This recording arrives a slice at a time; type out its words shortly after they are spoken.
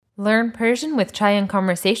Learn Persian with Chai and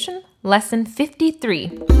Conversation, Lesson 53.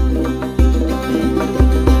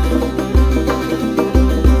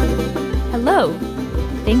 Hello!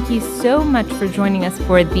 Thank you so much for joining us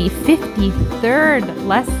for the 53rd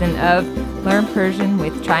lesson of Learn Persian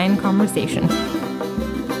with Chai and Conversation.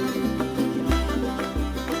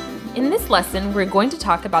 In this lesson, we're going to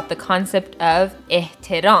talk about the concept of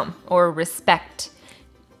ihtiram, or respect.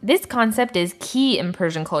 This concept is key in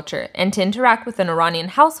Persian culture, and to interact with an Iranian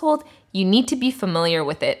household, you need to be familiar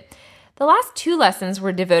with it. The last two lessons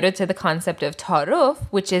were devoted to the concept of ta'aruf,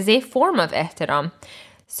 which is a form of ihtiram.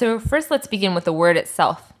 So first, let's begin with the word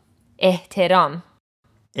itself. Ihtiram.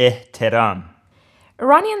 Ihtiram.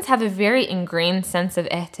 Iranians have a very ingrained sense of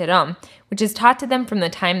ihtiram, which is taught to them from the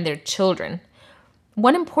time they're children.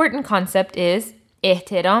 One important concept is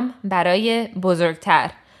ihtiram baraye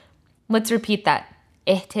buzurgtar. Let's repeat that.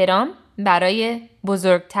 احترام برای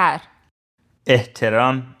بزرگتر.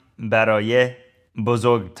 احترام برای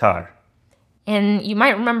بزرگتر. And you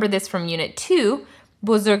might remember this from Unit 2.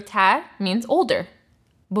 بزرگتر means older.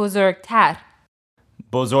 بزرگتر.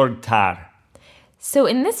 بزرگتر. So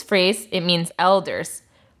in this phrase, it means elders.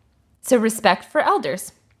 So respect for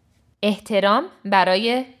elders. احترام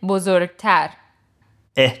برای بزرگتر.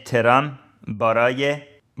 احترام برای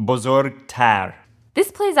بزرگتر. This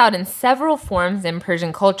plays out in several forms in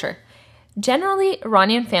Persian culture. Generally,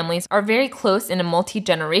 Iranian families are very close in a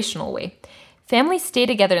multi-generational way. Families stay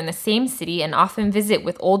together in the same city and often visit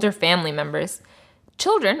with older family members.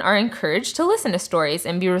 Children are encouraged to listen to stories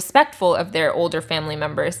and be respectful of their older family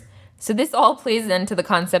members. So this all plays into the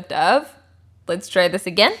concept of, let's try this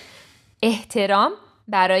again, احترام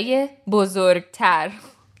برای بزرگتر.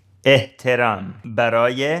 احترام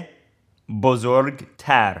برای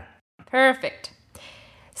بزرگتر. Perfect.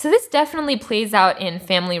 So this definitely plays out in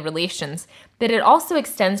family relations, but it also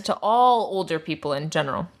extends to all older people in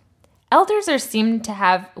general. Elders are seen to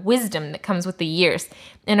have wisdom that comes with the years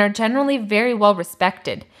and are generally very well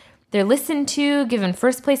respected. They're listened to, given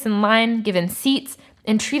first place in line, given seats,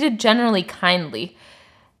 and treated generally kindly.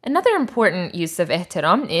 Another important use of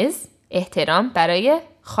ihtiram is ihtiram برای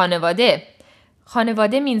خانواده.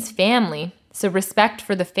 خانواده means family, so respect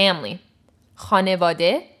for the family.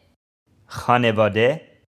 خانواده خانواده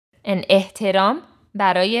and احترام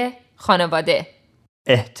برای خانواده.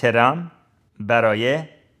 احترام برای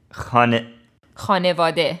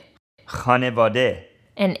خانواده. خانواده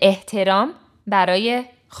and احترام برای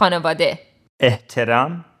خانواده.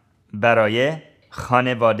 احترام برای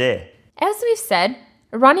خانواده. As we've said,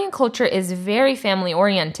 Iranian culture is very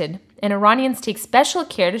family-oriented, and Iranians take special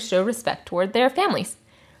care to show respect toward their families.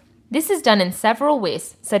 This is done in several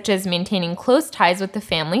ways, such as maintaining close ties with the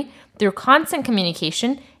family through constant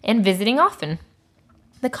communication and visiting often.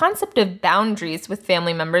 The concept of boundaries with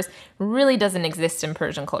family members really doesn't exist in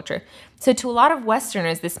Persian culture. So to a lot of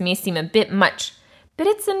Westerners, this may seem a bit much, but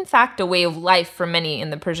it's in fact a way of life for many in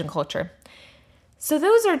the Persian culture. So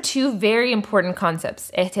those are two very important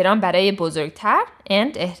concepts, احترام برای بزرگتر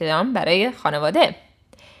and احترام برای خانواده.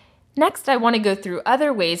 Next, I want to go through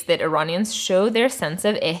other ways that Iranians show their sense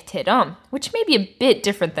of ihtiram, which may be a bit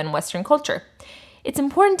different than Western culture. It's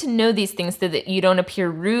important to know these things so that you don't appear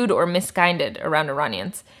rude or misguided around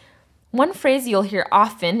Iranians. One phrase you'll hear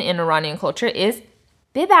often in Iranian culture is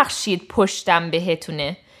ببخشید پشتم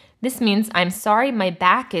بهتونه. This means I'm sorry my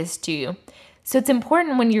back is to you. So it's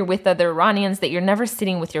important when you're with other Iranians that you're never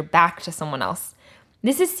sitting with your back to someone else.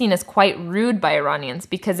 This is seen as quite rude by Iranians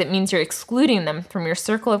because it means you're excluding them from your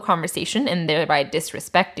circle of conversation and thereby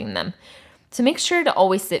disrespecting them. So make sure to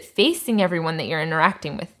always sit facing everyone that you're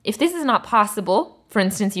interacting with. If this is not possible, for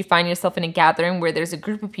instance, you find yourself in a gathering where there's a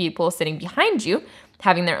group of people sitting behind you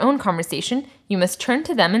having their own conversation, you must turn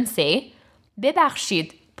to them and say,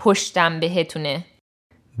 ببخشید پشتم بهتونه.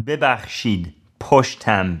 ببخشید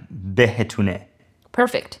پشتم بهتونه.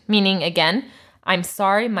 Perfect. Meaning, again, I'm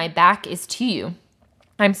sorry my back is to you.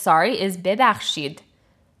 I'm sorry is ببخشید.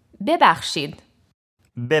 ببخشید.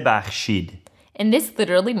 ببخشید. And this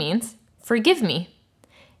literally means forgive me.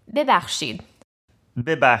 ببخشید.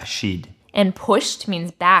 ببخشید. And pushed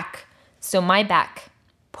means back. So my back.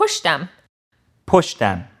 پشتم.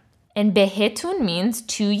 پشتم. And بهتون means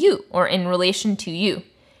to you or in relation to you.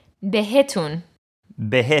 بهتون.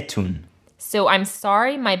 بهتون. So I'm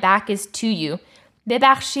sorry my back is to you.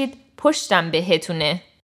 ببخشید پشتم بهتونه.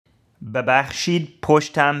 ببخشید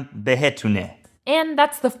پشتم بهتونه. And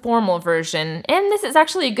that's the formal version. And this is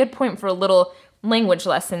actually a good point for a little language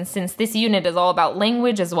lesson since this unit is all about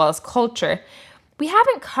language as well as culture. We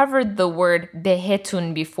haven't covered the word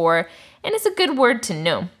behetun before, and it's a good word to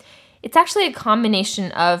know. It's actually a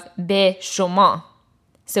combination of be shoma.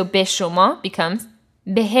 So be shoma becomes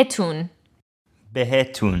بهتون.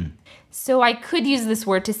 بهتون. So I could use this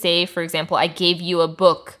word to say, for example, I gave you a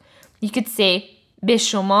book. You could say به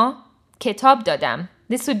شما کتاب دادم.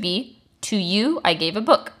 This would be to you I gave a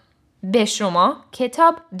book. به شما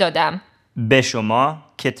کتاب دادم. به شما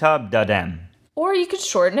کتاب دادم. Or you could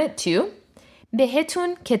shorten it to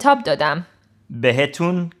بهتون کتاب دادم.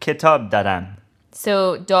 بهتون کتاب دادم.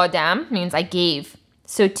 So دادم means I gave.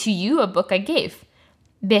 So to you a book I gave.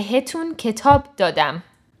 بهتون کتاب دادم.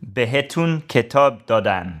 بهتون کتاب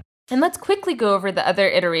دادم. And let's quickly go over the other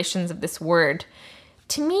iterations of this word.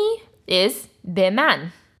 To me is به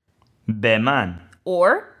من به من.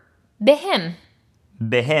 or به him.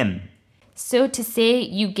 بهم. So to say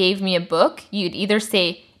you gave me a book, you'd either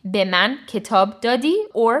say به من کتاب دادی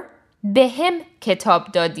or به هم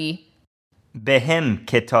کتاب دادی. بهم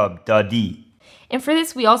کتاب دادی. And for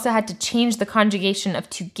this, we also had to change the conjugation of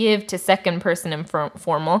to give to second person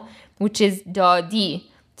informal, which is دادی.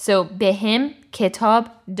 So به هم کتاب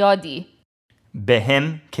دادی.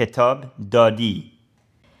 بهم کتاب دادی.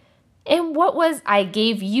 And what was I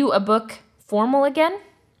gave you a book formal again?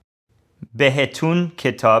 بهتون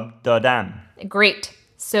کتاب دادم. Great.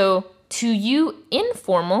 So to you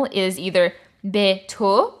informal is either به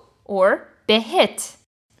تو or بهت.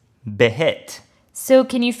 بهت. So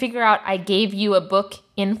can you figure out I gave you a book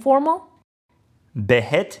informal?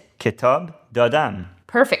 بهت کتاب دادم.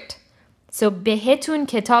 Perfect. So بهتون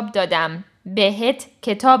کتاب دادم. بهت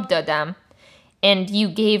کتاب دادم. And you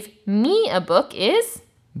gave me a book is?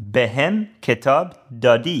 بهم کتاب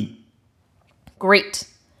دادی. Great.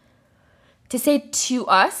 To say to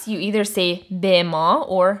us, you either say به ما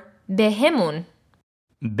or بهمون.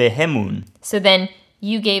 بهمون. So then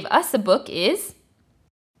you gave us a book is?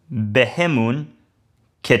 بهمون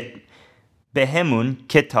بهمون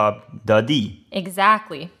کتاب دادی.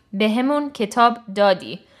 Exactly. بهمون کتاب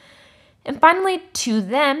دادی. And finally, to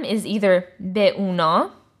them is either به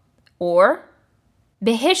اونا or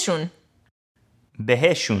بهشون.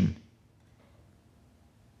 بهشون.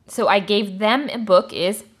 So I gave them a book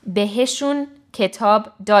is بهشون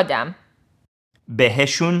کتاب دادم.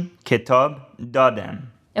 بهشون کتاب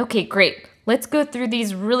دادم. Okay, great. Let's go through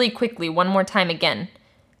these really quickly one more time again.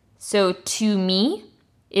 So to me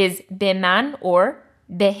is به من or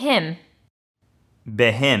بهم.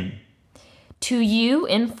 بهم. To you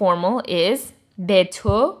informal is به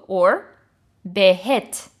تو or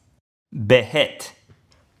بهت. بهت.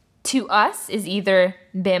 To us is either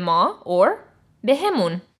به ما or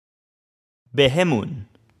بهمون. بهمون.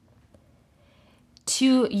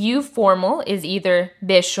 To you formal is either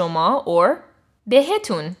به شما or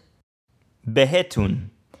بهتون. بهتون.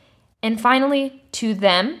 And finally, to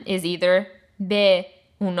them is either به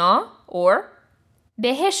اونا or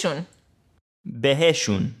بهشون.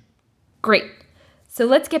 بهشون. Great. So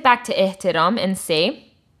let's get back to احترام and say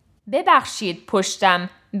ببخشید پشتم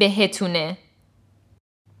بهتونه.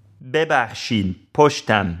 ببخشید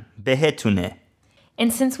پشتم بهتونه.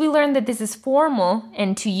 And since we learned that this is formal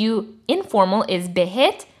and to you informal is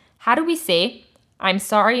behet, how do we say, I'm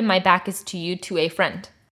sorry my back is to you to a friend?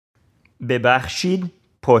 ببخشید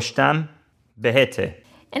پشتم بهته.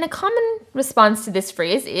 And a common response to this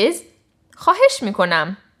phrase is خواهش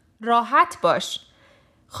میکنم. راحت باش.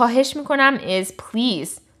 خواهش میکنم is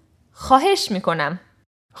please. خواهش میکنم.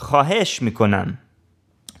 خواهش میکنم.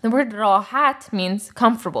 The word راحت means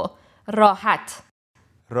comfortable. راحت.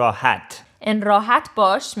 راحت. And راحت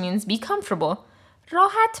باش means be comfortable.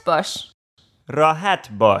 راحت باش.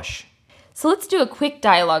 راحت باش. So let's do a quick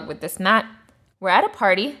dialogue with this, Matt. We're at a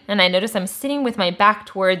party and I notice I'm sitting with my back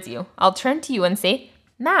towards you. I'll turn to you and say,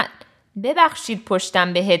 Matt, ببخشید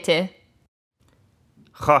پشتم بهته.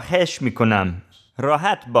 خواهش میکنم.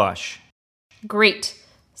 راحت باش. Great.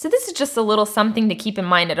 So this is just a little something to keep in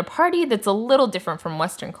mind at a party that's a little different from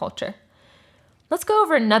Western culture. Let's go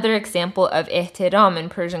over another example of ihtiram in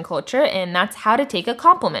Persian culture, and that's how to take a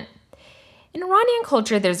compliment. In Iranian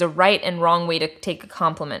culture, there's a right and wrong way to take a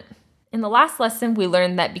compliment. In the last lesson, we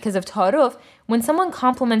learned that because of ta'aruf, when someone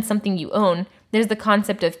compliments something you own, there's the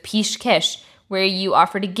concept of pishkesh, where you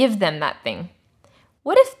offer to give them that thing.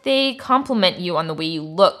 What if they compliment you on the way you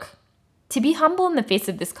look? To be humble in the face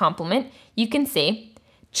of this compliment, you can say,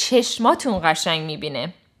 چشماتون قشنگ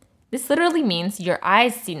میبینه. This literally means your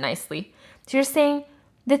eyes see nicely. So you're saying,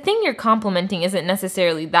 the thing you're complimenting isn't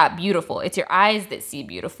necessarily that beautiful. It's your eyes that see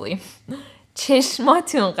beautifully.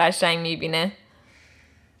 چشماتون قشنگ میبینه.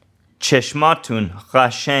 چشماتون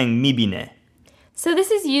قشنگ میبینه. So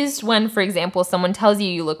this is used when, for example, someone tells you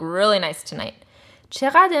you look really nice tonight.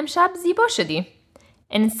 چقدر امشب زیبا شدی.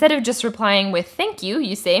 And instead of just replying with thank you,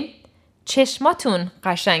 you say, چشماتون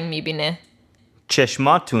قشنگ میبینه.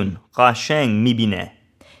 چشماتون قشنگ میبینه.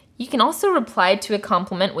 You can also reply to a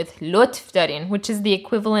compliment with لطف دارین, which is the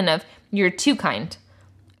equivalent of you're too kind.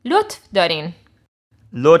 لطف دارین.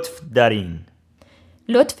 لطف دارین.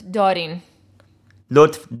 لطف دارین.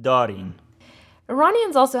 لطف دارین.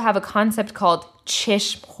 Iranians also have a concept called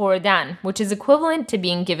چشم خوردن, which is equivalent to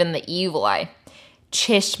being given the evil eye.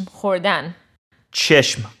 چشم خوردن.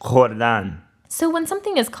 چشم خوردن. So when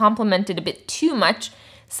something is complimented a bit too much,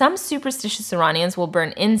 some superstitious Iranians will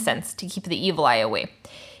burn incense to keep the evil eye away.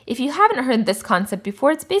 If you haven't heard this concept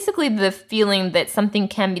before, it's basically the feeling that something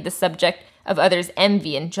can be the subject of others'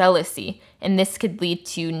 envy and jealousy, and this could lead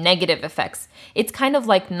to negative effects. It's kind of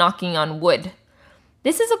like knocking on wood.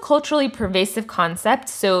 This is a culturally pervasive concept,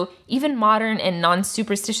 so even modern and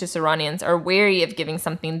non-superstitious Iranians are wary of giving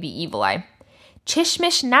something the evil eye.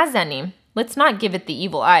 Chishmish nazanim. Let's not give it the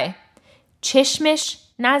evil eye. Chishmish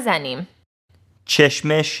nazanim.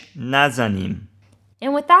 چشمش نزنیم.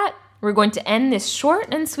 And with that, we're going to end this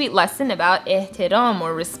short and sweet lesson about ihtiram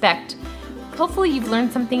or respect. Hopefully you've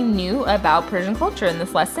learned something new about Persian culture in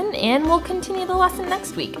this lesson, and we'll continue the lesson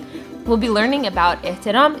next week. We'll be learning about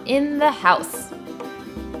ihtiram in the house.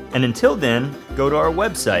 And until then, go to our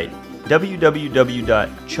website,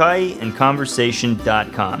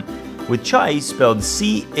 www.chaiandconversation.com, with chai spelled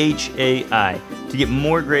C-H-A-I, to get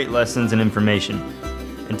more great lessons and information.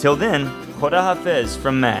 Until then, Khoda Hafez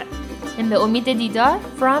from Matt. And the Umid Didar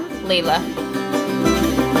from Layla.